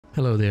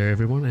Hello there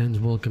everyone,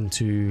 and welcome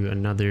to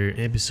another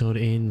episode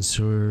in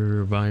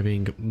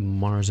Surviving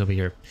Mars over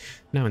here.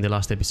 Now in the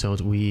last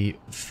episode we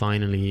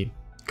finally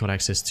got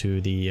access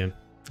to the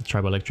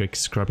triboelectric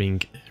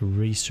scrubbing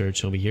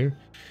research over here,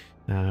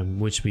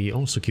 which we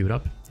also queued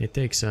up. It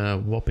takes a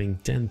whopping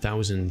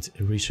 10,000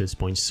 research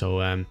points,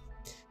 so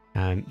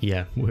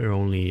yeah, we're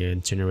only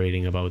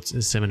generating about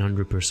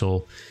 700 per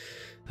soul.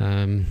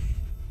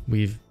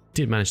 We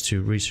did manage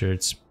to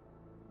research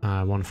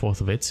 1/4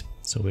 of it,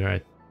 so we're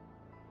at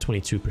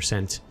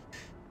 22%,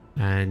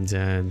 and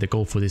the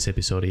goal for this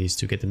episode is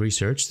to get them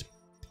researched,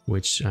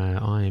 which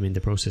I am in the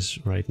process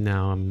right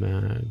now. I'm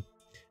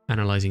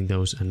analyzing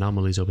those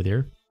anomalies over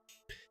there,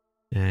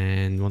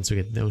 and once we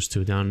get those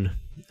two done,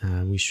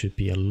 we should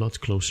be a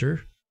lot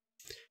closer.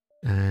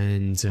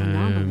 And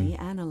anomaly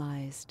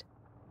analyzed.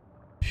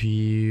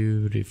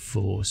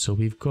 Beautiful. So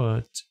we've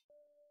got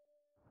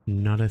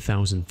another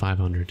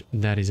 1,500.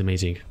 That is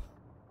amazing.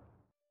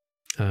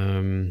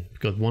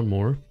 Got one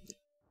more.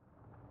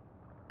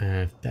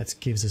 That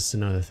gives us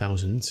another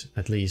 1,000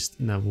 at least.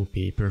 That would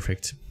be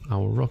perfect.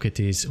 Our rocket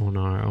is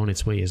on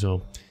its way as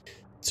well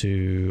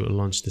to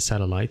launch the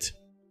satellite.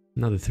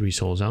 Another 3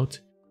 souls out,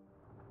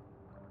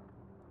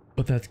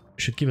 but that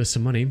should give us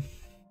some money,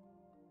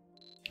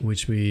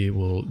 which we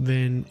will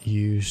then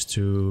use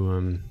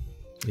to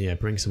yeah,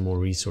 bring some more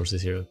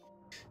resources here,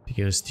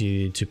 because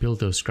to build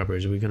those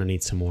scrubbers we're gonna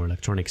need some more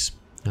electronics.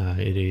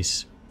 It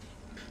is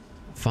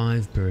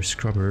 5 per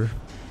scrubber.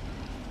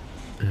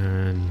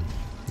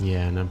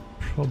 Yeah, and I'll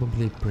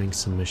probably bring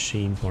some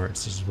machine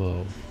parts as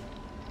well.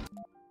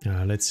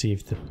 Let's see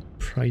if the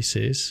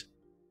prices...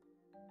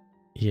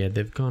 Yeah,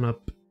 they've gone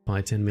up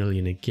by 10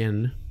 million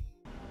again,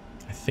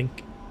 I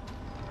think.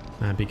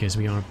 Because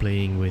we are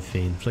playing with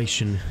the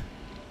inflation,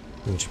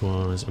 which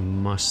was a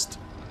must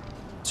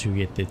to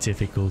get the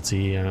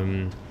difficulty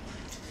over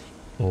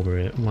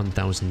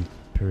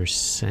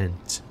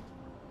 1000%.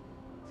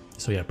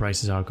 So yeah,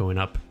 prices are going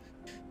up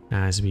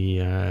as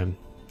we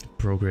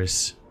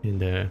progress in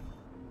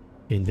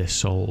the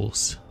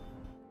souls.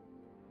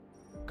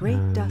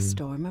 Great dust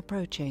storm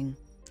approaching.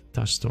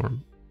 Dust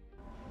storm.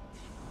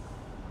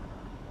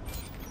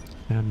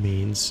 That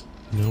means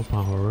no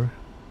power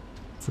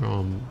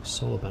from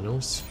solar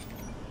panels.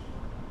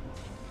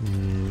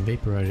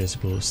 Vaporators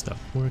will stop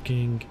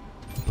working,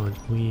 but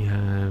we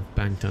have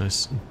banked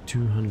us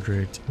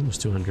 200,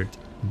 almost 200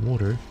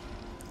 water,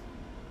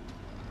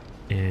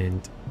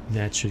 and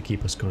that should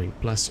keep us going.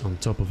 Plus, on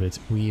top of it,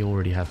 we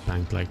already have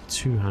banked like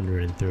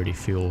 230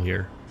 fuel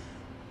here.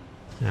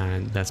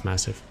 And that's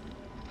massive.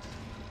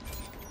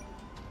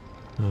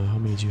 How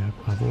many do you have?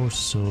 I've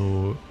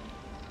also,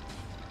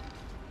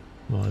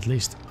 well, at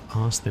least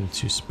asked them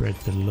to spread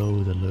the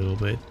load a little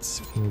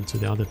bit onto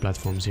the other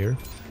platforms here,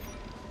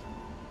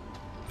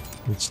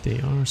 which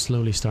they are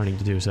slowly starting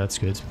to do, so that's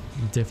good.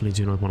 Definitely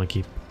do not want to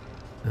keep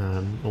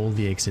all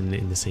the eggs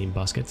in the same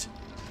basket.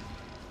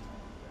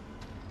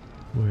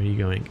 Where are you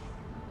going?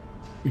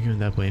 You're going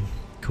that way.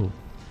 Cool.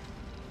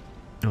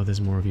 Oh, there's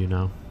more of you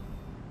now.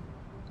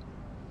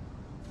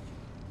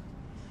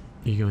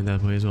 You're going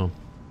that way as well.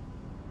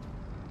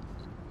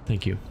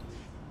 Thank you.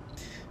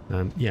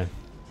 Yeah.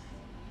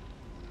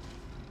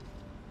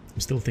 I'm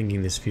still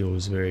thinking this fuel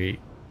is they're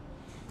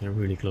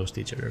really close to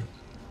each other.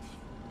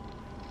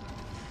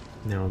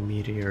 Now a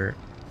meteor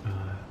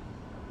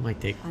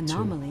might take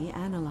anomaly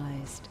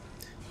analyzed.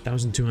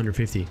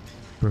 1,250.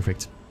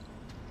 Perfect.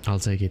 I'll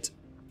take it.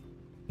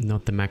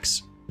 Not the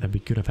max that we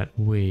could have had.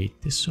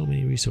 Wait, there's so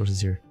many resources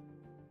here.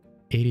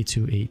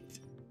 82.8.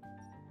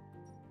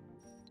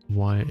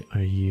 Why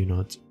are you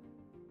not?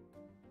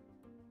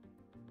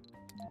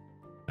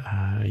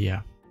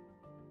 Yeah.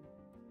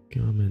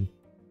 Come and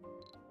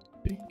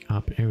pick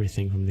up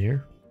everything from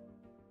there.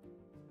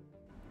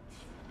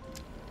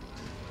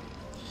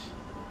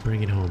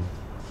 Bring it home.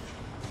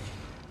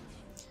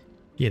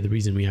 Yeah, the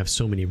reason we have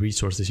so many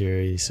resources here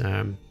is,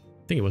 I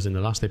think it was in the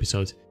last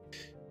episode.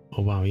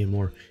 Oh wow, even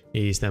more.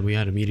 Is that we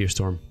had a meteor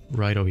storm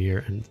right over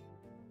here, and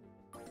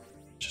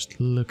just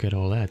look at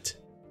all that.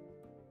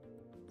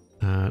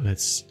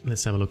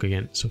 Let's have a look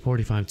again. So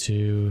 45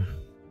 to,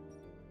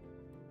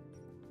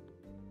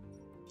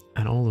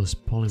 and all those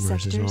polymers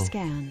sector as well.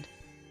 Scanned.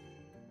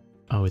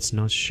 Oh, it's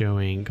not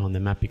showing on the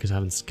map because I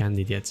haven't scanned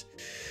it yet.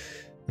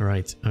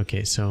 Right.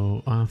 Okay.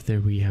 So after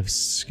we have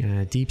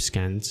deep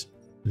scanned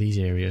these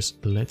areas,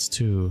 let's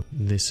do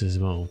this as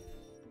well.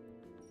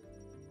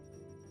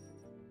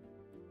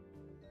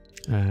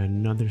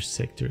 Another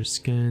sector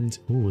scanned.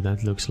 Ooh,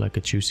 that looks like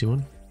a juicy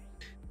one.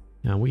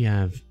 Now we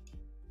have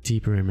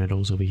deeper rare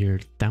metals over here,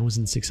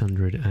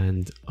 1,600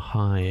 and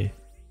high.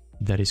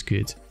 That is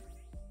good.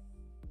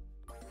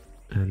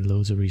 And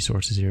loads of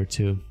resources here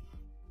too.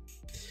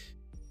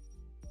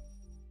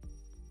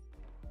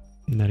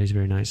 That is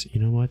very nice.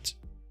 You know what?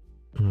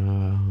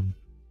 Fine,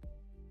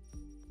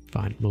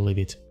 we'll leave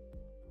it.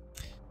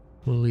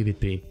 We'll leave it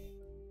be.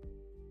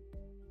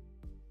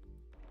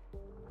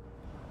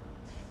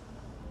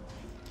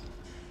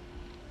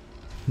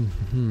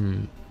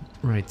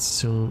 Right,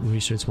 so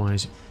research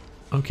wise,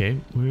 Okay,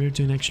 we're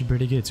doing actually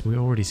pretty good. We're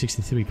already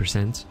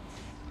 63%.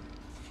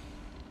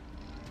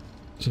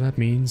 So that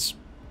means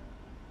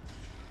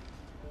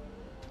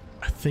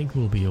I think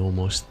we'll be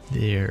almost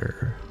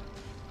there.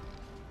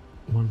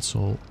 One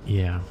soul,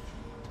 yeah.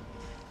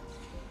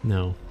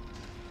 No.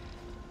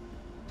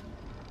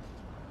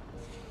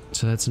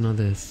 So that's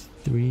another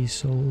 3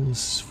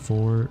 souls,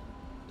 4,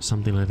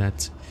 something like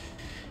that.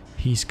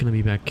 He's gonna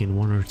be back in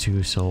 1 or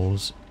 2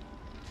 souls.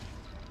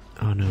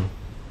 Oh no.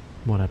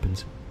 What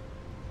happened?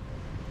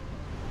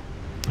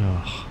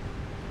 Oh.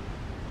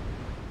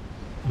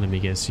 Let me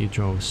guess, you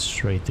drove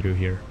straight through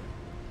here.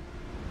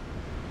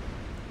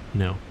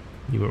 No.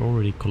 You were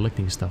already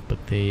collecting stuff,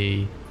 but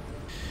they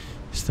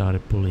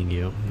started pulling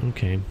you.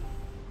 Okay.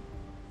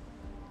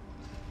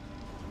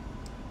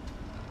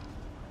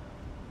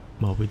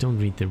 Well, we don't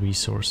need the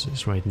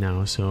resources right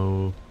now,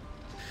 so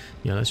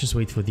yeah, let's just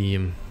wait for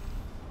the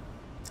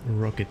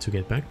rocket to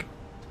get back.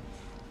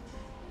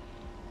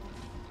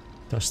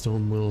 Dust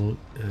storm will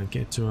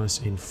get to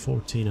us in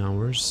 14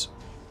 hours.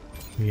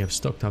 We have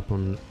stocked up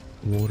on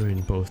water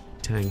in both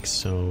tanks,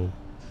 so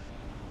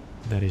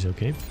that is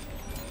okay.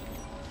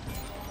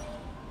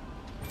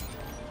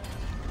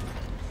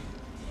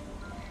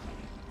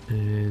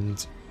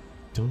 And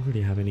don't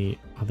really have any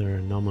other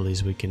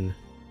anomalies we can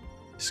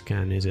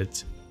scan, is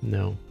it?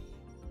 No.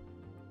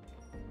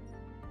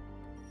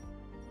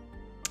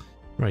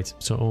 Right,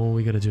 so all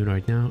we gotta do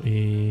right now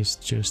is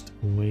just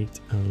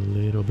wait a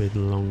little bit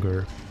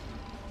longer.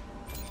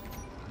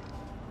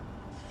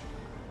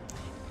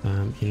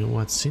 You know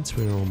what, since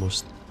we're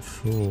almost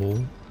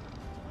full,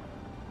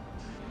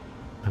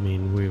 I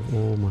mean, we've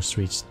almost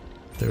reached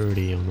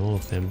 30 on all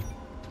of them.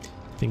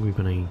 I think we're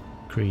gonna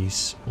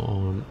increase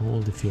on all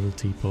the fuel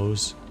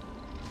depots.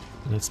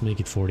 Let's make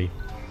it 40.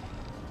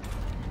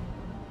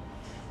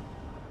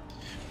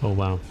 Oh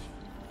wow,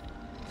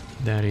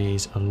 that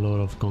is a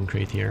lot of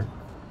concrete here.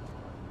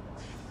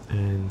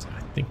 And I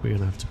think we're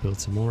gonna have to build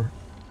some more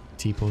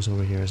depots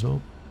over here as well.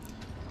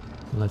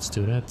 Let's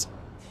do that.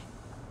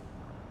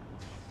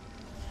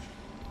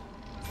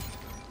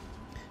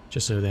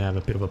 Just so they have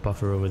a bit of a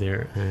buffer over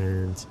there,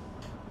 and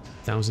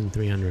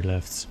 1,300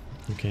 left.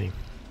 Okay.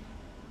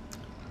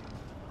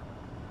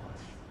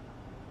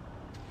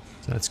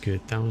 So that's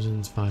good,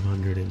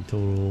 1,500 in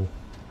total.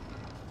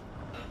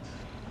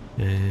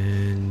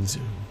 And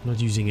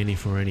not using any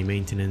for any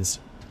maintenance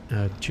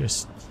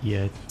just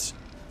yet.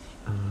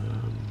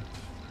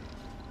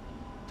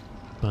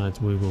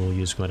 But we will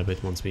use quite a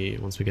bit once we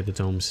get the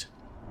domes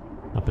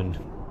up and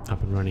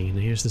running. And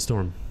here's the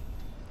storm.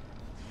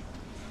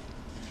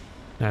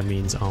 That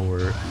means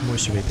our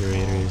moisture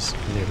vaporators,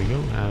 there we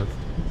go, have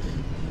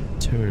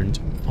turned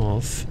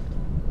off.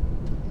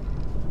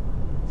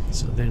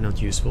 So they're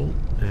not useful.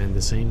 And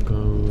the same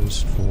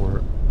goes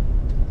for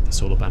the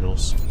solar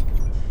panels.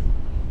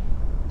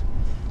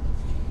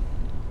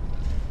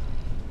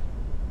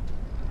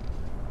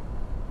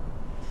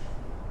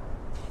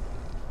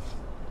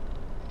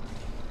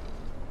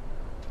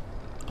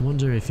 I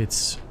wonder if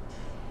it's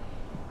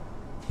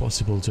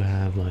possible to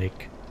have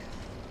like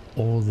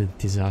all the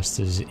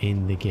disasters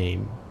in the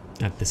game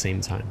at the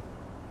same time.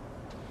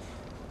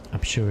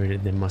 I'm sure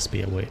that there must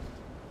be a way.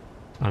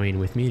 I mean,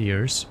 with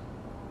meteors,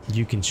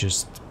 you can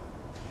just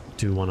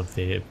do one of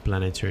the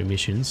planetary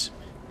missions,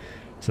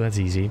 so that's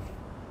easy.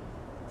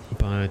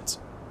 But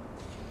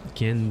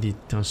can the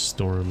dust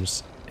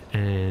storms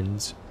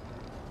and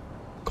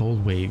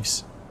cold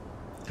waves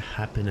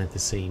happen at the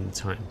same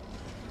time?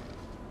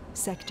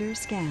 Sector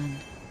scanned.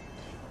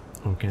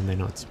 Or can they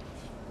not?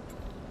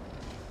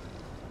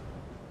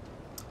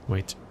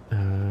 Wait,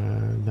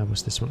 that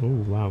was this one.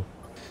 Oh wow,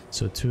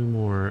 so 2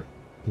 more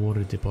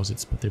water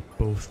deposits, but they're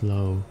both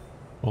low.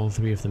 All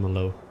 3 of them are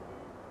low.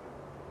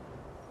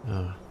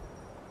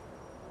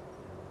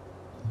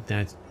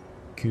 That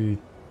could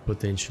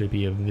potentially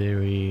be a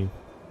very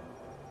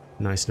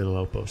nice little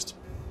outpost,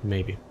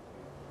 maybe.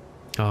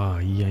 Ah,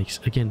 yikes,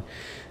 again,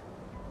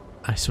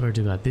 I swear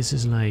to God, this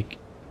is like,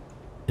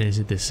 is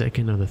it the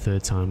 2nd or the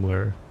 3rd time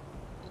where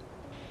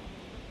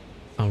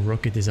our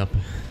rocket is up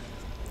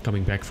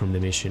coming back from the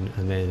mission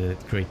and then a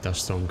great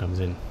dust storm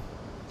comes in.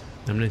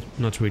 I'm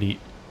not really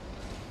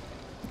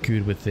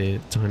good with the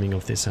timing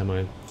of this, am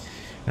I?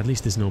 At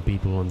least there's no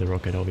people on the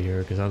rocket over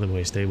here, because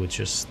otherwise they would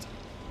just,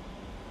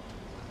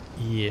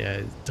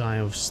 yeah, die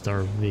of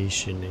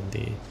starvation in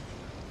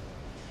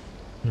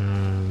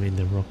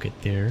the rocket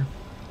there.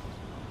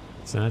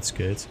 So that's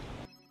good.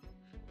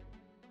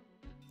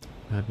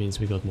 That means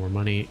we got more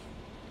money.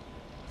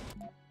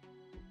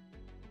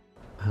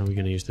 How are we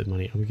gonna use that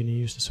money? Are we gonna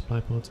use the supply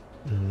pod?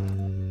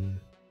 Don't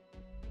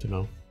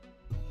know.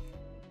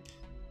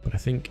 But I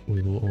think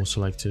we will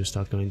also like to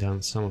start going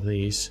down some of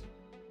these.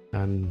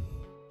 Well,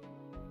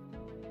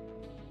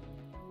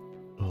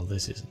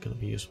 this isn't gonna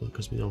be useful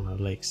because we don't have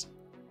lakes.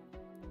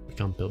 We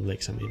can't build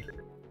lakes, I mean.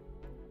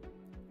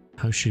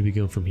 How should we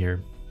go from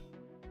here?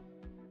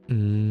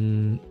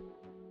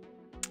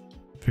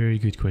 Very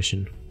good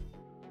question.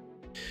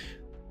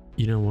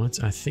 You know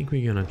what? I think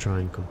we're gonna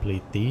try and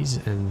complete these,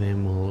 and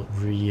then we'll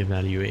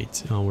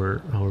re-evaluate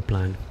our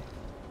plan.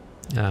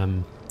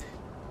 I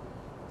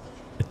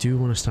do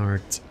want to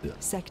start.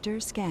 Sector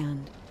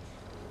scanned.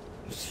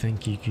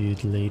 Thank you,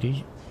 good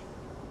lady.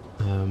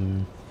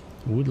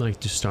 Would like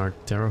to start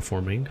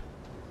terraforming,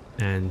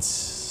 and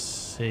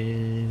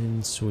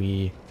since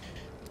we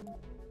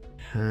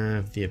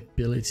have the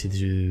ability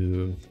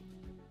to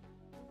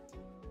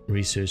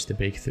research the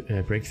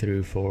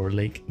breakthrough for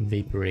lake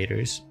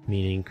vaporators,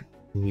 meaning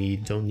we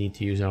don't need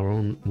to use our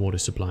own water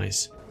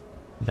supplies,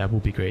 that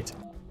would be great.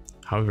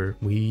 However,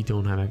 we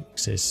don't have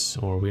access,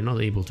 or we're not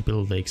able to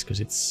build lakes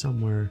because it's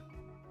somewhere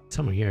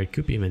here. It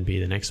could even be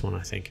the next one,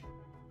 I think.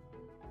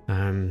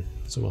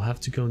 So we'll have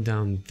to go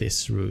down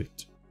this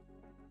route.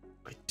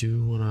 I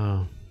do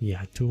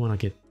wanna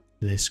get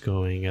this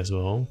going as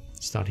well.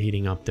 Start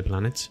heating up the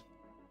planet.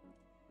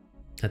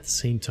 At the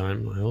same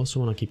time, I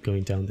also want to keep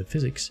going down the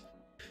physics.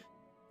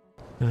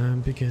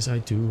 Because I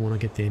do want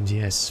to get the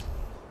MGS.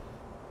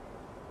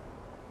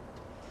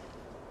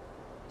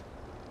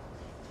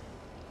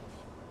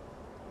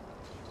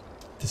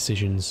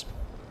 Decisions.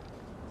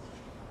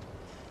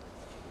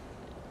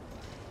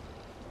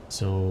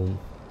 So...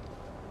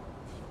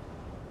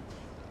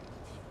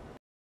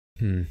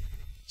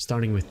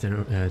 starting with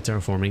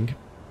terraforming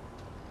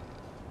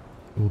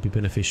will be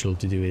beneficial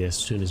to do it as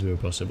soon as we're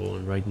possible,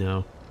 and right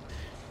now,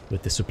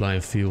 with the supply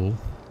of fuel,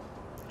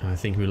 I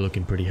think we're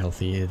looking pretty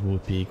healthy. It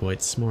would be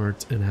quite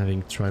smart, and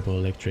having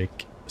triboelectric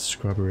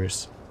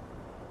scrubbers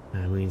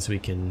means we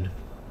can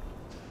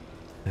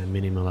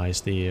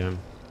minimize the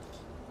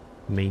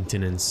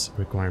maintenance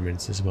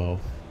requirements as well.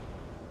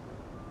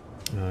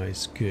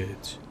 It's good.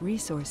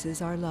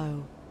 Resources are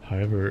low.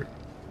 However,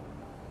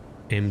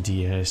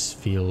 MDS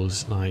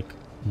feels like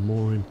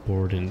more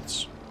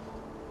important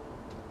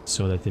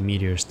so that the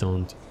meteors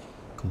don't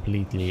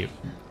completely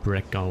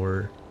wreck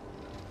our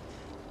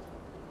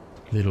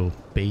little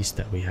base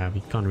that we have.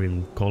 We can't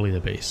even call it a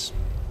base,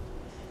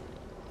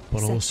 but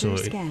Sector also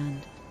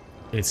scanned.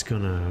 it's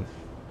gonna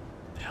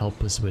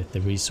help us with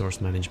the resource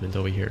management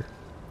over here.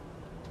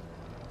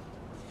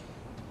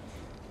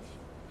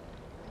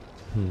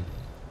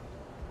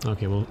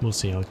 Okay, we'll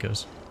see how it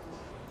goes.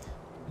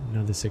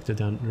 Another sector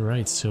down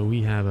right, so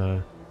we have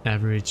a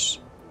average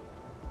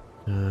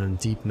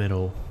deep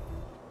metal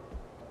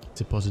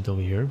deposit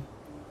over here.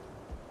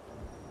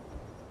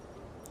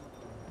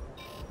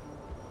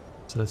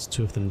 So that's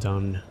two of them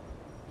down.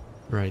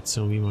 Right,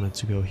 so we wanted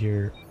to go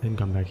here and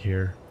come back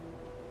here.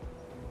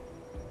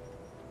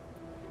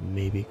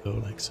 Maybe go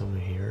like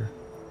somewhere here,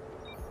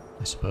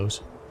 I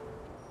suppose.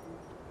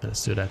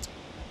 Let's do that.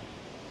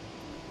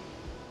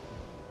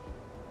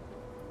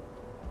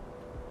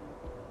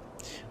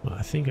 Well,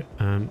 I think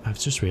I've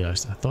just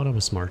realized, I thought I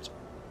was smart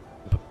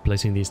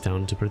placing these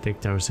down to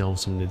protect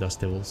ourselves from the dust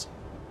devils.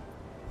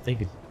 They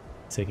could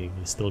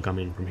technically still come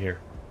in from here.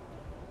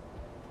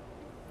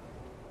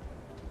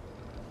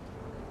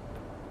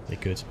 They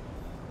could.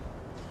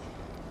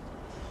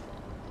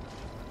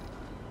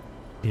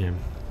 Yeah,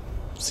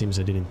 seems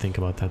I didn't think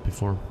about that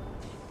before.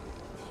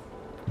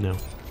 No.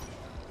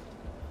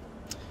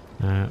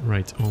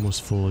 Right,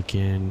 almost full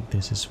again.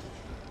 This is...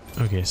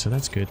 okay, so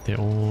that's good. They're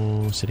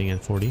all sitting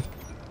at 40.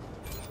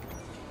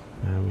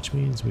 Which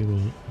means we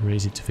will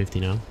raise it to 50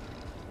 now.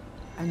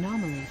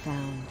 Anomaly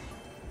found.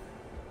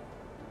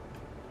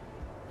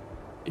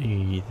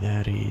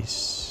 That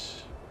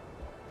is...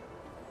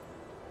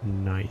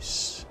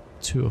 nice.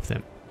 Two of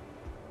them.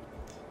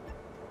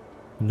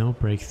 No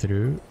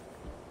breakthrough.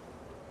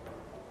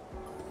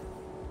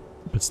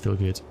 But still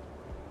good.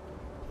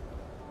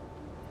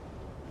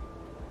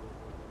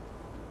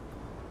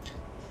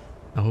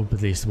 I hope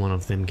at least one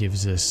of them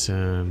gives us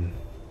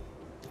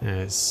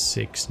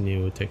 6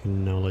 new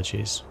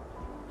technologies.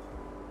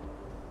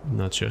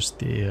 Not just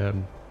the...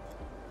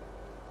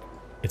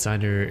 it's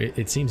either...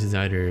 it seems it's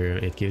either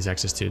it gives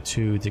access to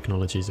 2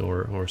 technologies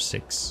or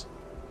 6.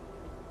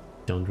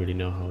 Don't really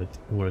know how it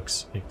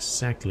works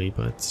exactly,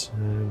 but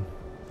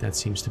that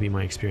seems to be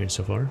my experience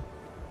so far.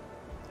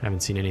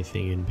 Haven't seen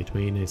anything in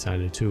between. It's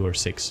either 2 or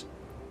 6.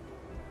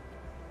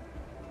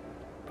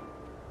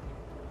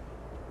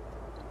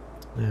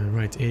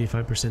 Right,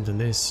 85% on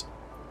this.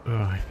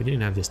 If we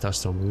didn't have this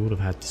dust storm, we would have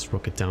had this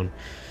rocket down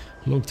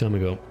a long time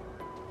ago.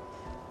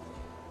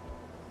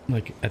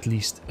 Like at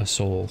least a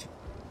sol,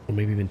 or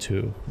maybe even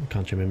 2. I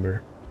can't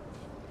remember.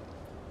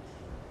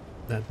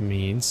 That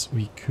means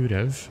we could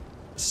have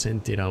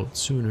sent it out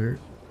sooner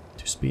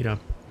to speed up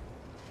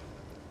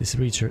this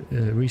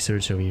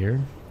research over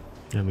here,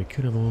 and we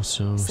could have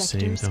also Sector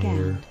saved our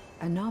scanned.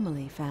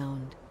 Anomaly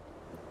found.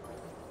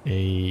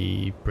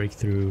 a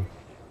breakthrough.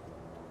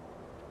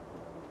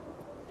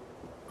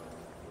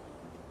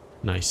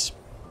 Nice.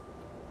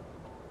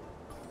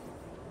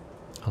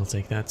 I'll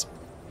take that.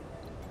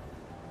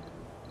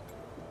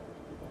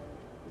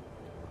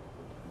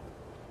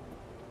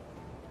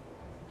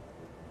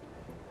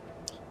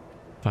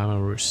 Five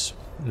hours,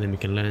 and then we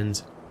can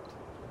land,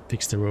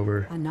 fix the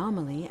rover.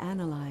 Anomaly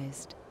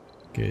analyzed.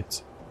 Good.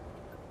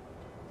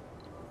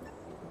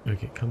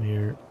 Okay, come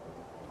here.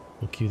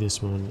 We'll queue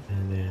this one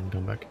and then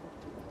come back.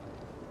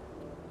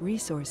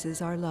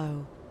 Resources are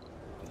low.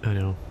 I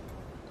know.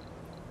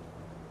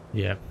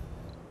 Yeah.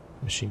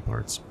 Machine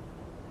parts.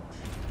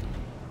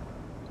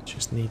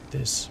 Just need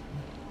this.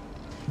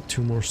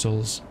 2 more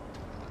souls.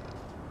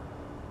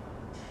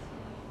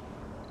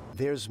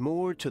 There's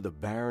more to the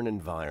barren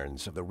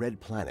environs of the red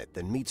planet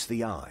than meets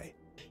the eye.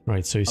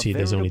 Right, so you see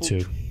there's only 2.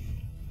 veritable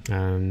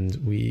And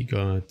we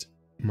got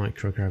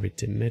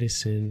microgravity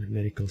medicine,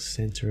 medical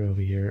center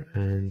over here,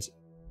 and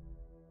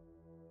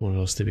what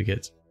else did we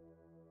get?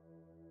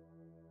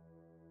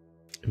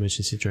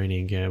 Emergency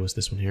training, yeah, it was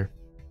this one here.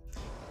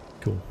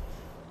 Cool.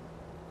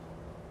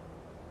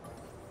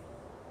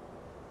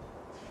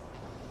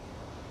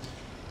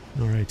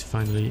 Alright,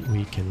 finally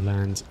we can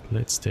land.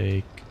 Let's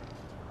take...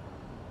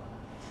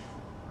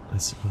 I'll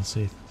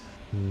say...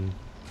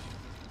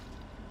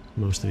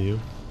 most of you.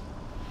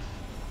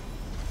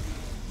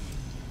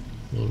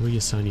 We'll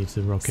reassign you to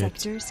the rocket.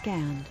 Sector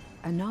scanned.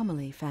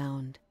 Anomaly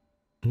found.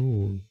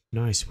 Ooh,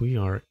 nice. We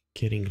are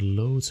getting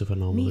loads of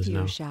anomalies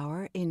Meteor now.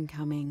 shower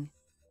incoming.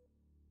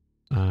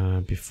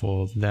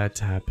 Before that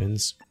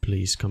happens,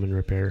 please come and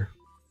repair.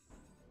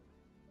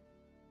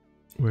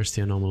 Where's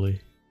the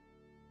anomaly?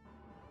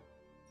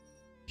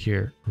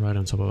 Here, right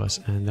on top of us,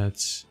 and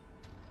that's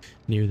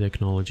new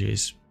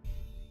technologies.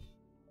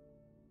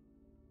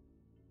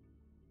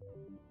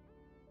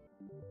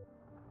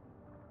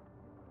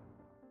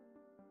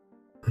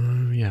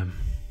 Yeah.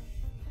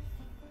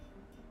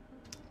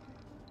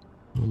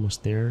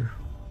 Almost there.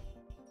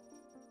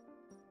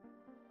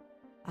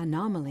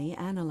 Anomaly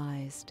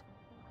analyzed.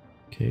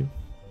 Okay.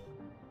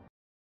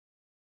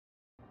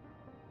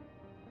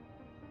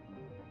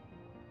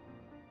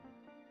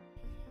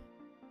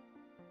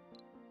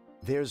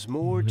 There's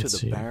more Let's to the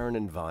see. barren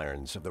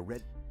environs of the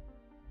red...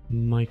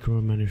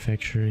 Micro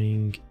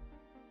manufacturing,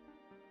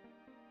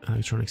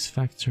 electronics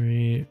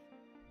factory,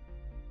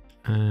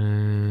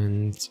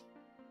 and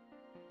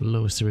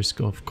lowers the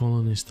risk of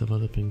colonists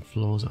developing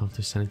flaws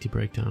after sanity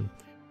breakdown.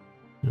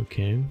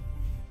 Okay.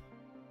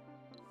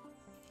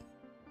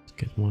 Let's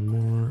get one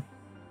more.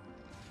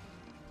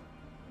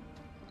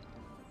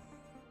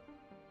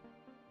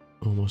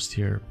 Almost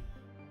here.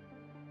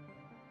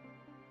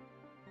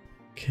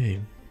 Okay.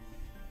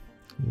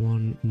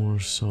 One more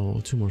soul,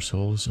 2 more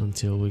souls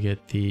until we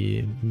get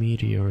the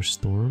meteor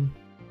storm.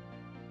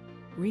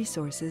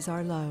 Resources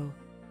are low.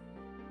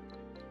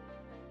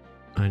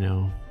 I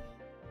know.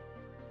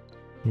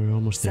 We're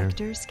almost there.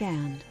 Sector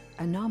scanned.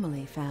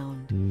 Anomaly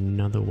found.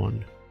 Another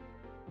one.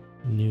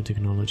 New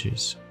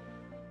technologies.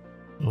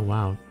 Oh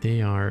wow,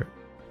 they are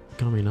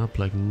coming up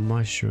like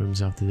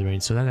mushrooms after the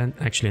rain. So that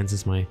actually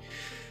answers my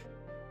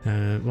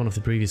one of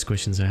the previous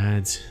questions I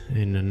had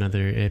in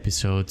another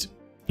episode.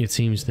 It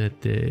seems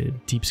that the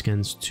deep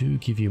scans do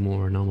give you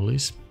more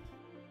anomalies.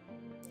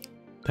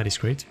 That is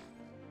great.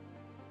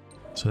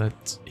 So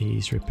that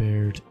is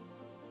repaired.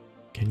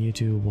 Can you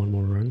do one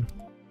more run?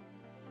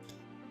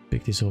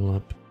 Pick this all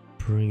up,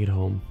 bring it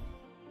home.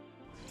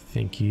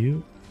 Thank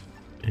you.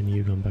 And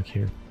you come back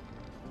here.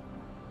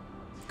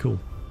 Cool.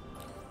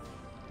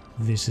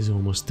 This is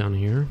almost done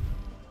here.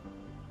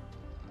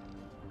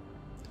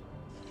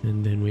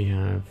 And then we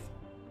have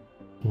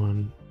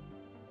 1,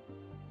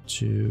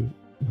 2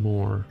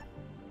 more.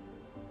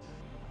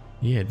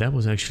 Yeah, that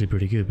was actually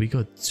pretty good. We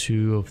got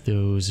 2 of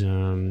those,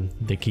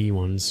 the key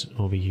ones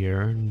over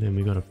here. And then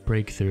we got a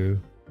breakthrough.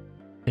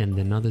 And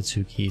another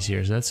 2 keys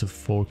here. So that's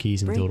 4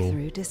 keys in total.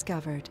 Breakthrough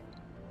discovered.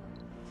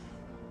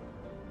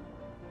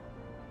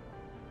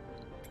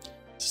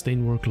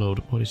 Sustained workload.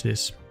 What is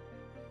this?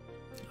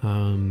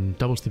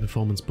 Doubles the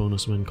performance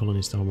bonus when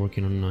colonists are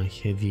working on a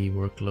heavy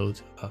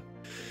workload.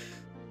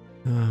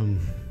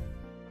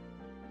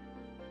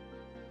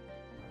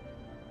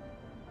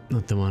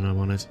 Not the one I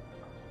wanted.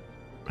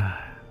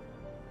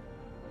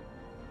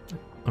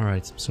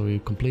 Alright, so we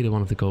completed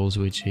one of the goals,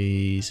 which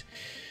is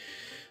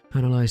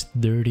analyzed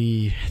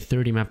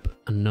 30 map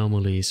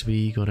anomalies.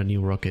 We got a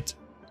new rocket.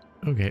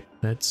 Okay,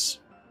 that's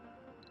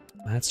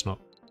not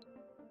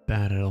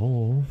bad at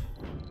all.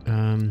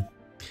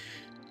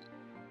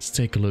 Let's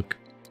take a look.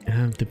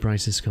 Have the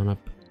prices gone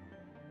up?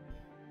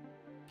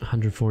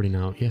 140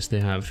 now. Yes, they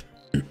have.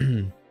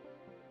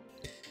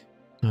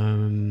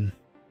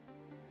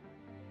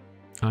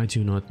 I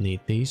do not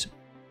need these.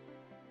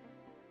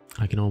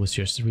 I can always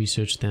just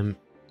research them.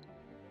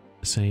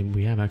 Same,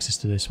 we have access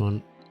to this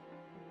one.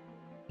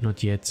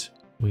 Not yet.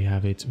 We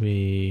have it.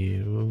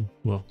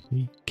 Well,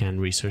 we can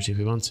research if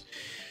we want.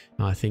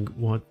 I think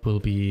what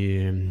will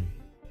be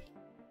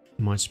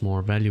much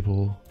more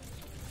valuable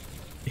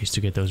is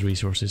to get those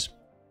resources.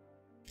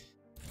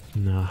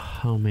 Now,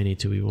 how many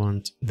do we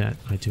want? That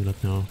I do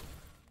not know.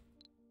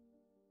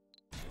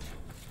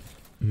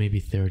 Maybe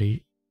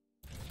 30.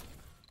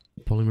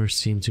 Polymers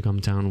seem to come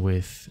down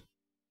with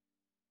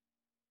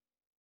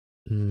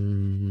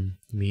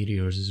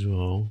meteors as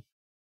well.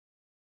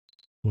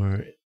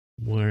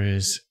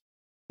 Whereas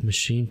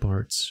machine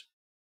parts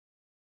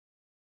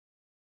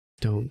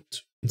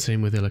don't.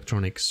 Same with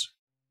electronics.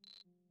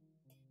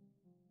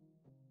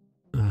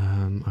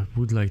 I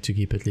would like to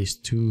keep at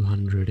least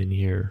 200 in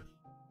here.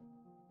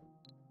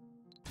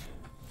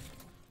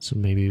 So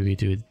maybe we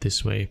do it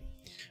this way.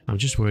 I'm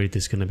just worried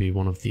there's gonna be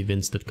one of the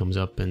events that comes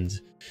up and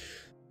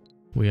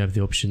we have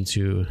the option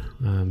to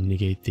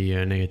negate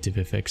the negative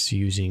effects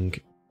using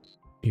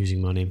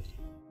money.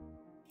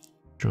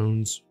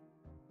 Drones.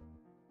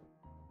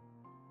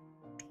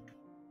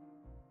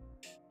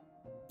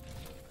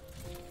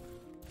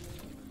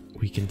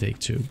 We can take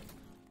 2.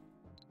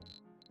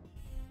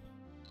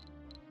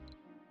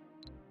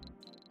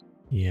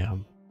 Yeah.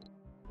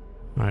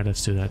 Alright,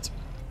 let's do that.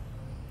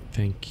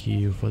 Thank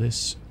you for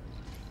this.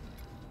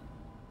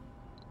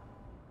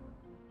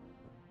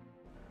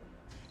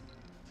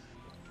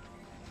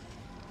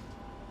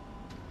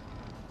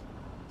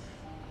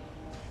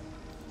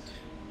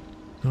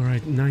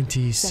 Alright,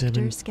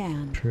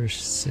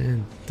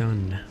 97%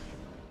 done.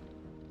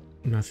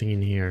 Nothing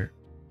in here.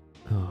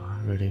 Oh,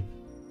 really?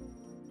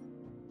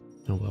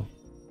 Oh well.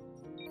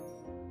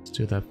 Let's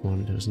do that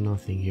one. There was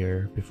nothing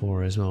here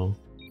before as well.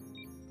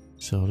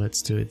 So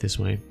let's do it this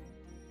way.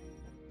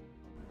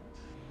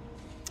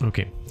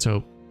 Okay,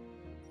 so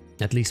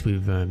at least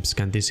we've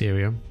scanned this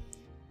area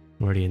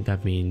already, and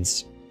that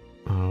means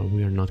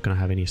we are not gonna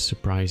have any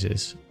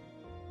surprises.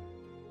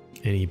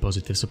 Any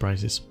positive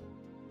surprises.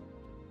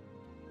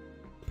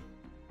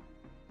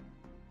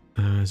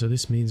 So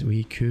this means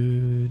we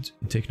could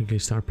technically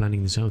start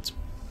planning this out.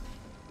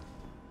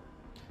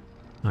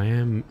 I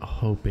am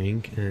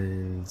hoping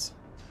and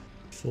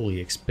fully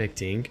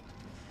expecting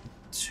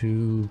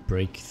 2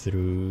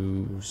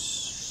 breakthroughs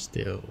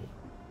still.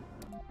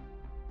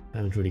 I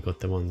haven't really got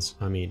the ones.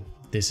 I mean,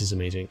 this is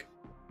amazing.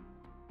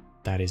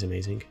 That is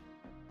amazing.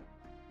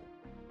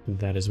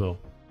 That as well.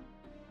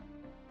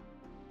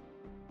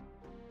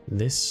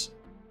 This,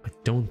 I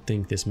don't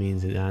think this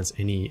means it adds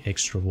any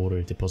extra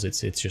water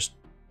deposits. It just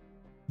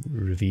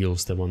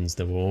reveals the ones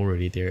that were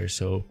already there.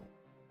 So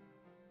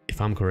if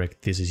I'm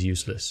correct, this is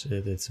useless.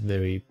 It's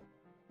really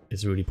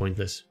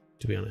pointless,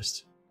 to be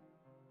honest.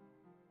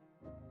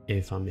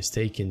 If I'm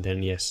mistaken,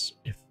 then yes.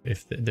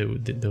 If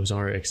those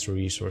are extra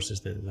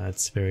resources, then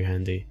that's very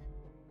handy.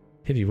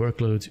 Heavy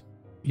workload,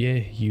 yeah,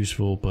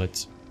 useful,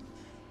 but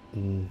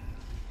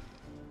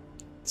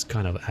it's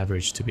kind of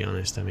average, to be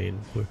honest. I mean,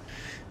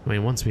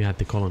 once we had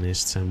the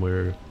colonists and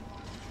we're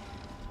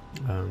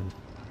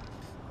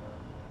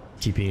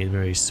keeping it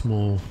very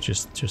small,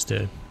 just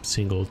a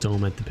single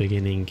dome at the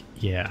beginning,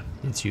 yeah,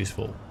 it's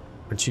useful.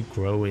 Once you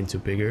grow into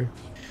bigger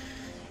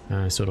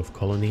sort of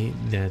colony,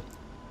 that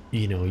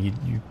you know,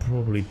 you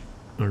probably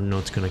are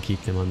not gonna keep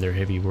them under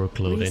heavy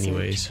workload Research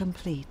anyways.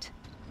 complete.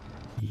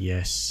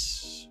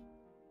 Yes.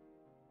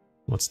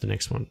 What's the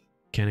next one?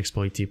 Can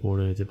exploit deep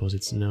water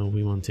deposits. No,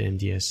 we want the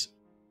MDS.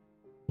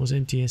 Was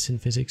MTS in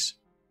physics?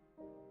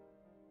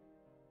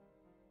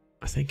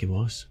 I think it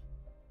was.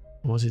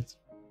 Was it?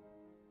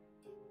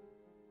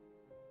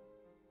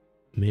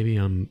 Maybe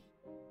I'm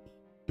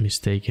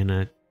mistaken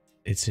at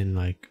it's in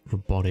like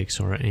robotics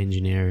or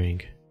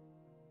engineering.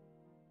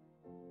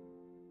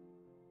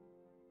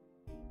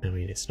 I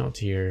mean, it's not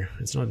here,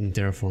 it's not in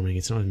terraforming,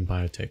 it's not in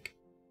biotech.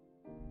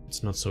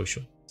 It's not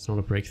social, it's not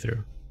a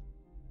breakthrough.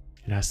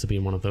 It has to be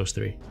in one of those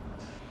 3.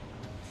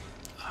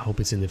 I hope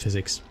it's in the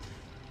physics.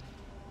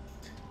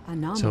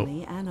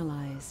 Anomaly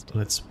analyzed.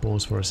 Let's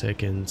pause for a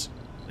second,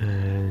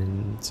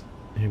 and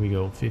here we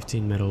go,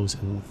 15 metals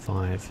and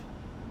 5.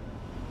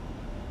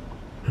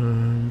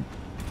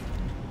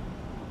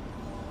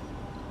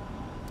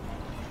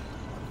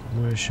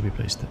 Where should we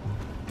place that one?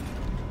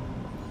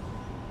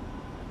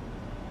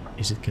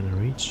 Is it gonna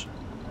reach?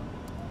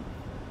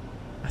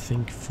 I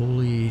think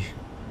fully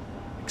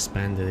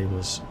expanded it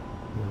was,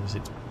 what was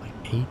it,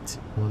 like 8?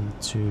 1,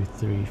 2,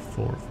 3,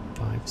 4,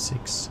 5,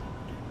 6.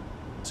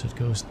 So it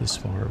goes this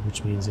far,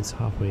 which means it's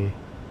halfway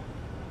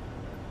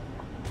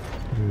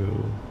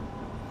through.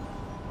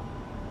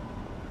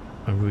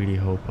 I really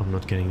hope I'm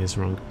not getting this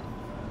wrong.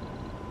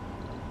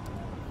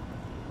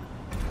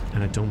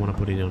 And I don't want to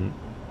put it on...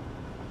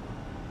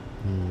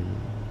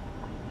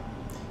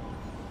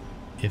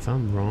 If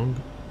I'm wrong,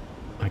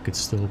 I could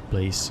still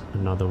place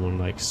another one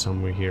like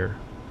somewhere here.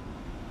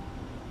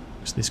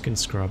 Because this can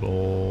scrub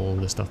all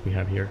the stuff we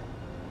have here.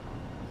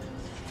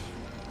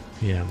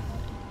 Yeah.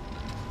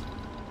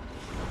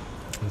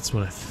 That's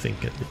what I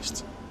think, at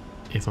least.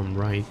 If I'm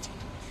right,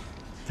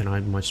 then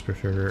I'd much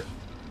prefer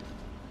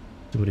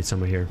to put it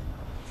somewhere here.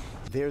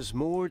 There's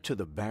more to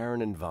the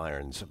barren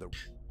environs of the...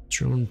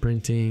 Drone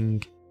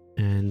printing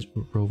and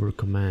rover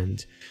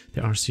command.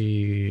 The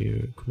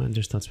RC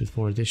commander starts with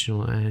 4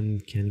 additional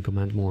and can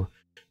command more.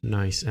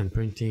 Nice. And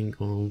printing,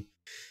 well,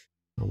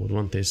 I would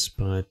want this,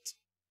 but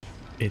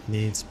it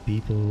needs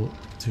people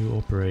to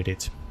operate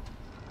it.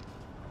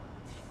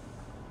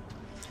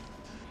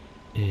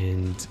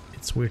 And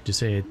it's weird to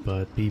say it,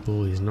 but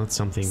people is not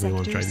something we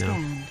want right now.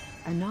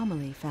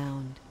 Anomaly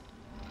found.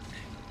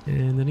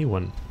 And a new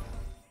one.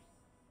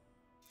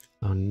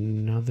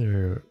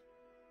 Another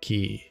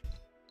key.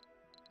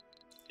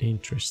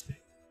 Interesting.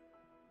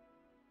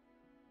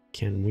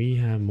 Can we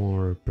have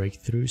more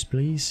breakthroughs,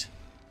 please?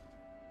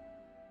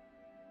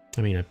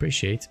 I mean, I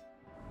appreciate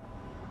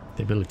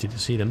the ability to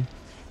see them.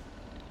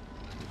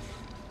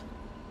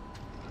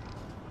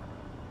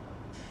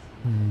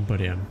 But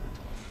yeah,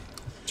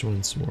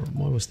 join swarm.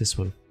 What was this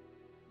one?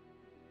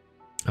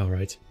 All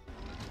right.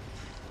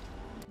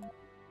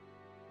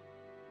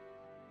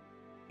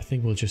 I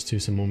think we'll just do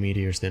some more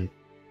meteors then.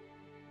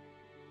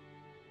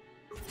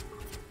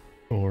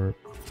 Or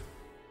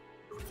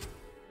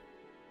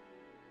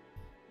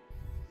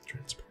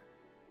transport.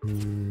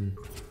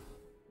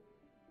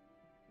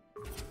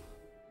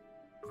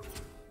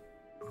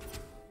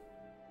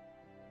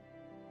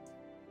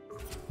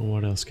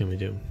 What else can we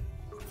do?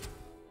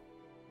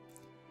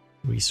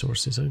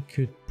 Resources. I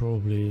could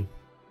probably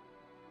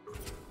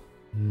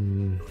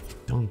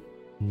don't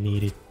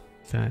need it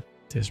that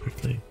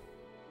desperately.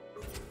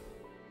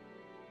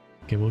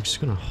 Okay, we're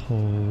just gonna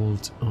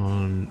hold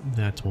on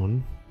that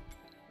one.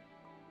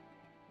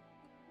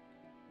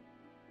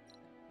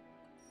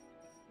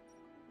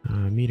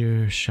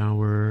 Meteor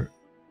shower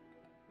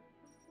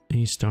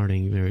is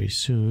starting very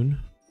soon.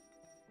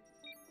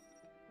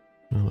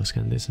 Well, let's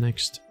scan this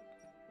next.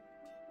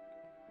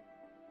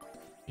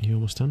 You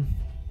almost done?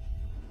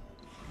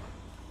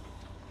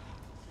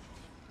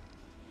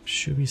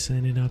 Should we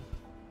send it up?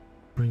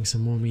 Bring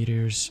some more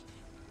meteors,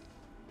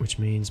 which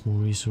means more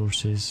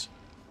resources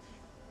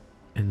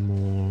and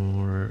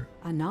more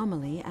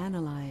Anomaly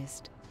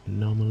analyzed.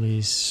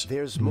 anomalies.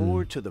 There's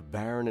more to the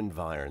barren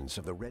environs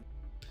of the red...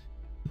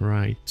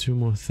 Right, two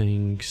more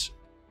things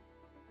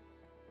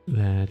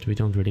that we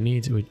don't really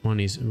need. One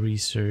is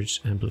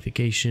research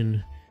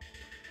amplification,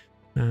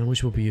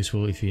 which will be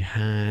useful if you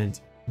had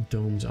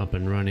domes up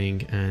and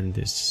running, and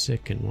the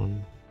second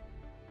one,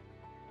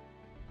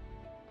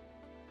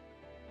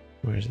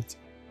 where is it?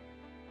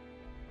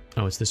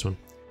 Oh, it's this one.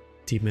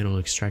 Deep metal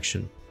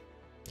extraction.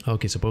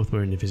 Okay, so both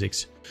were in the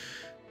physics.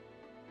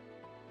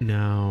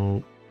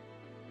 Now,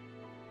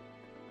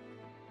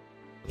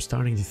 I'm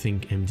starting to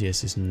think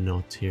MDS is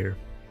not here.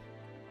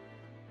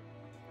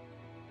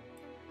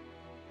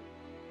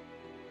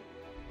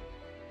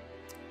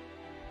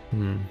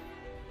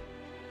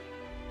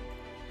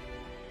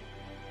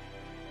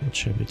 What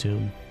should we do?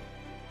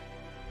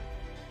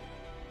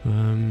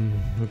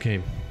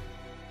 Okay.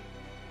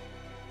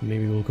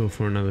 Maybe we'll go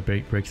for another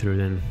breakthrough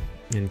then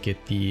and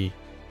get the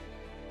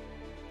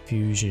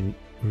fusion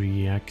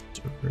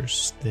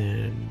reactors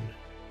then.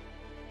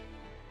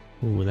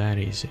 Ooh, that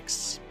is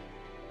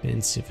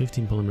expensive.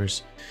 15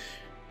 polymers.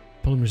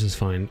 Polymers is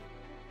fine.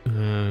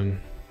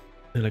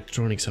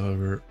 Electronics,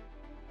 however,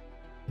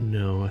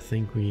 no, I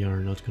think we are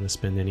not going to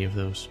spend any of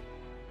those.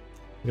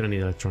 We're going to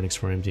need electronics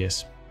for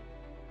MDS.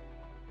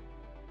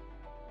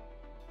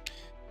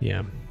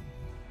 Yeah.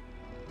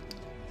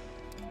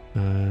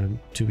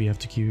 Do we have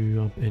to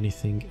queue up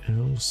anything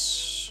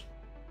else?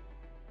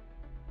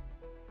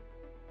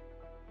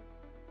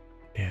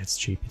 Yeah, it's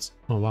cheap. It's,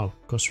 oh wow,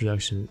 cost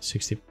reduction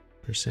 60%.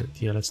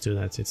 Yeah, let's do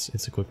that.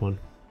 It's a quick one.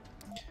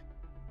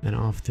 And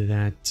after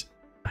that,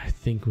 I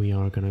think we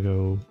are gonna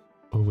go.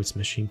 Oh, it's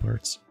machine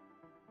parts.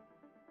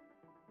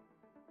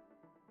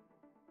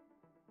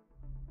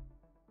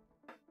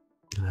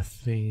 I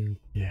think,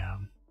 yeah.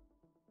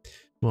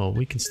 Well,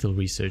 we can still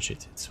research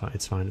it. It's fine.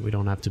 It's fine. We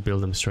don't have to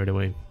build them straight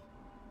away.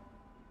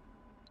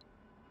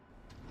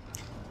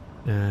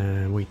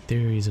 Wait,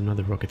 there is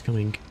another rocket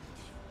coming.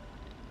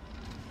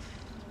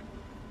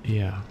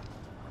 Yeah.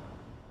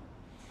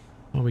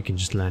 Or we can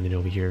just land it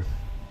over here.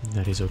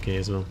 That is okay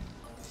as well.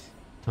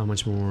 How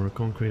much more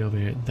concrete over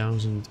here?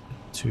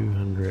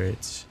 1,200.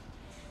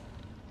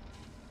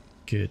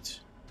 Good.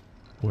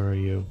 Where are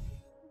you?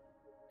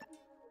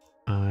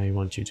 I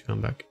want you to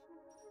come back.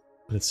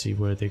 Let's see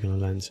where they're gonna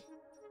land.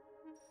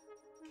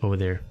 Over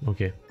there.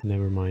 Okay,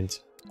 never mind.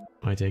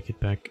 I take it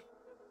back.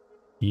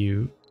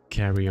 You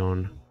carry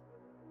on.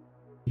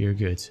 You're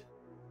good.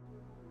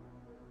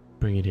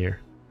 Bring it here.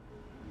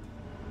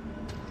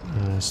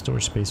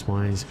 Storage space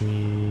wise,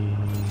 we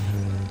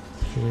have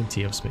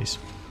plenty of space.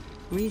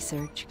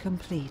 Research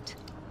complete.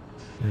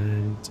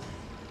 And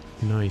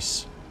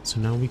nice. So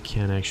now we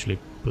can actually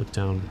put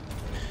down.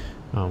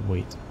 Oh,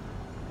 wait.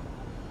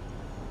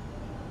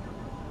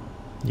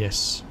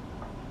 Yes,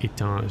 it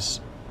does.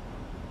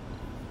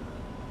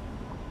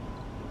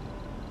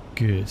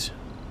 Good.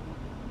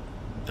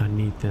 I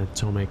need the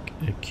atomic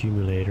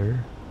accumulator.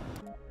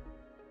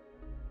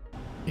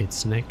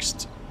 It's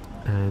next,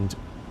 and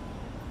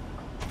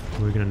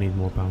we're gonna need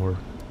more power.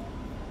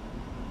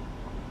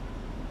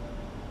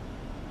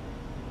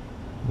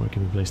 Where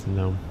can we place them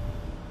down?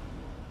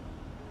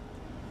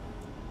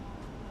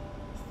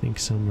 I think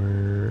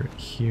somewhere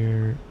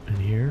here and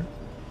here.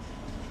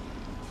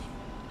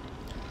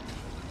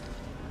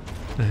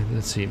 And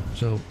let's see.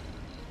 So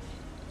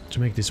to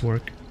make this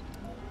work,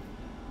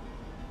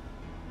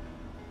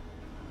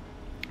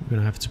 we're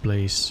gonna have to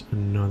place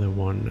another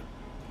one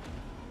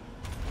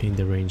in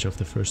the range of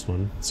the first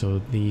one. So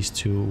these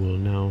two will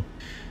now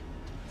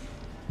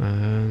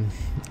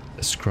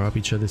scrub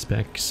each other's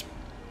backs.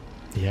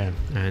 Yeah,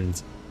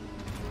 and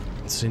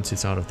since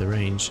it's out of the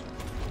range,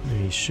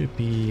 we should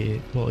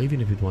be, well,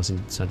 even if it wasn't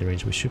inside the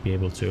range, we should be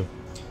able to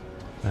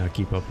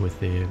keep up with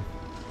the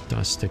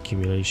dust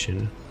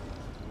accumulation.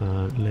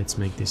 Let's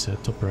make this a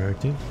top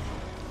priority.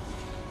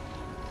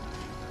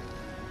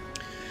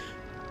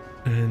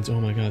 And oh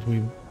my god,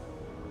 we've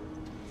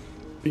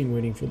been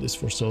waiting for this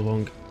for so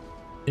long.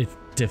 It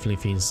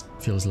definitely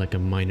feels like a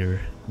minor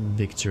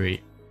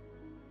victory.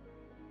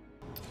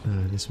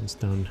 This one's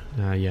done.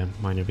 Yeah,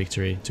 minor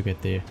victory to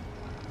get the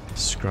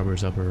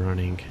scrubbers up and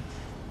running.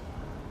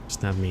 So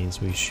that means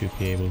we should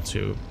be able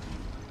to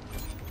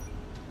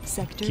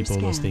Sector keep all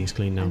those things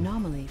clean now.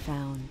 Anomaly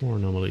found. More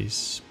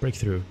anomalies.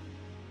 Breakthrough.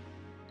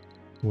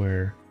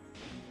 Where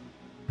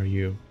are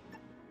you?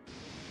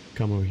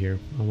 Come over here.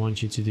 I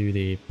want you to do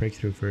the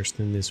breakthrough first,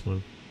 then this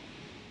one.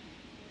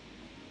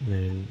 And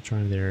then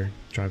drive there,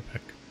 drive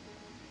back.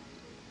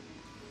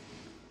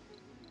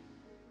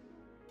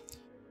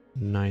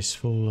 Nice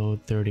full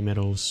load, 30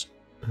 metals,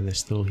 and there's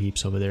still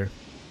heaps over there.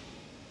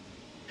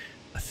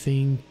 I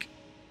think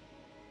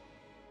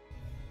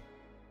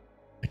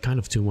I kind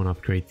of do want to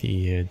upgrade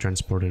the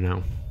transporter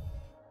now.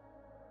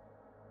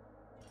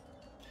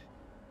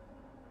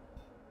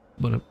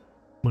 But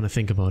when I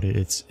think about it,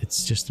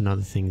 it's just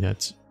another thing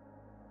that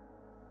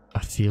I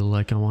feel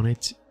like I want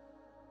it,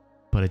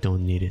 but I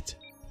don't need it.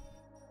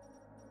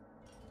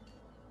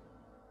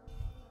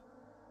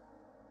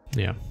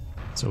 Yeah,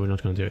 so we're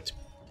not gonna do it.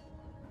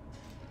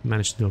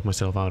 Managed to talk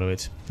myself out of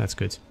it. That's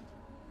good.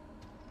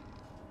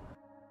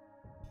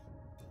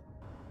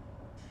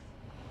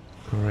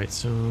 Alright,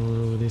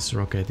 so this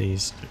rocket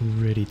is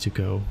ready to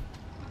go.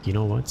 You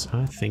know what?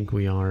 I think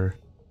we're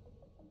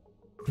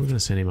gonna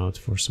send him out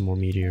for some more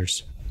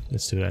meteors.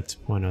 Let's do that.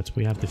 Why not?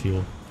 We have the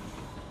fuel.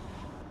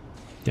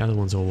 The other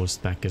one's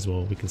almost back as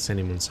well. We can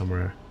send him on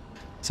somewhere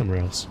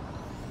else.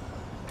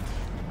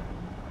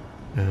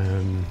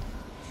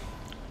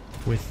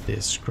 With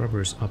the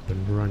scrubbers up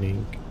and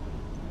running.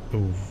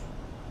 Oh,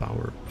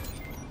 power.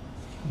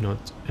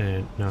 Not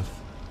enough.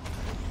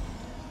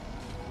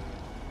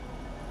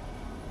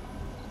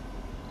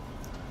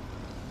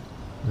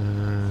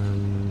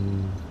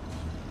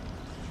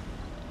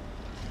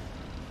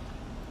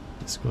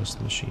 Let's go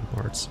to machine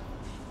parts.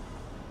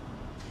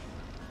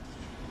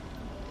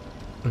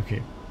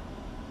 Okay.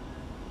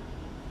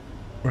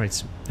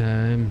 Right,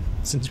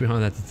 since we are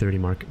at the 30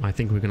 mark, I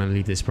think we're gonna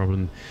leave this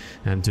problem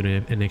to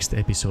the next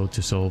episode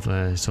to solve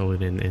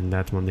it in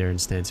that one there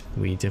instead.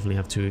 We definitely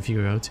have to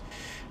figure out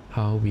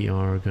how we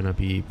are gonna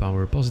be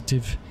power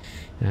positive.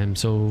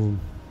 So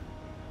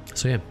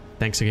yeah,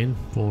 thanks again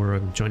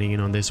for joining in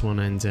on this one,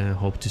 and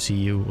hope to see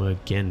you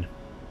again.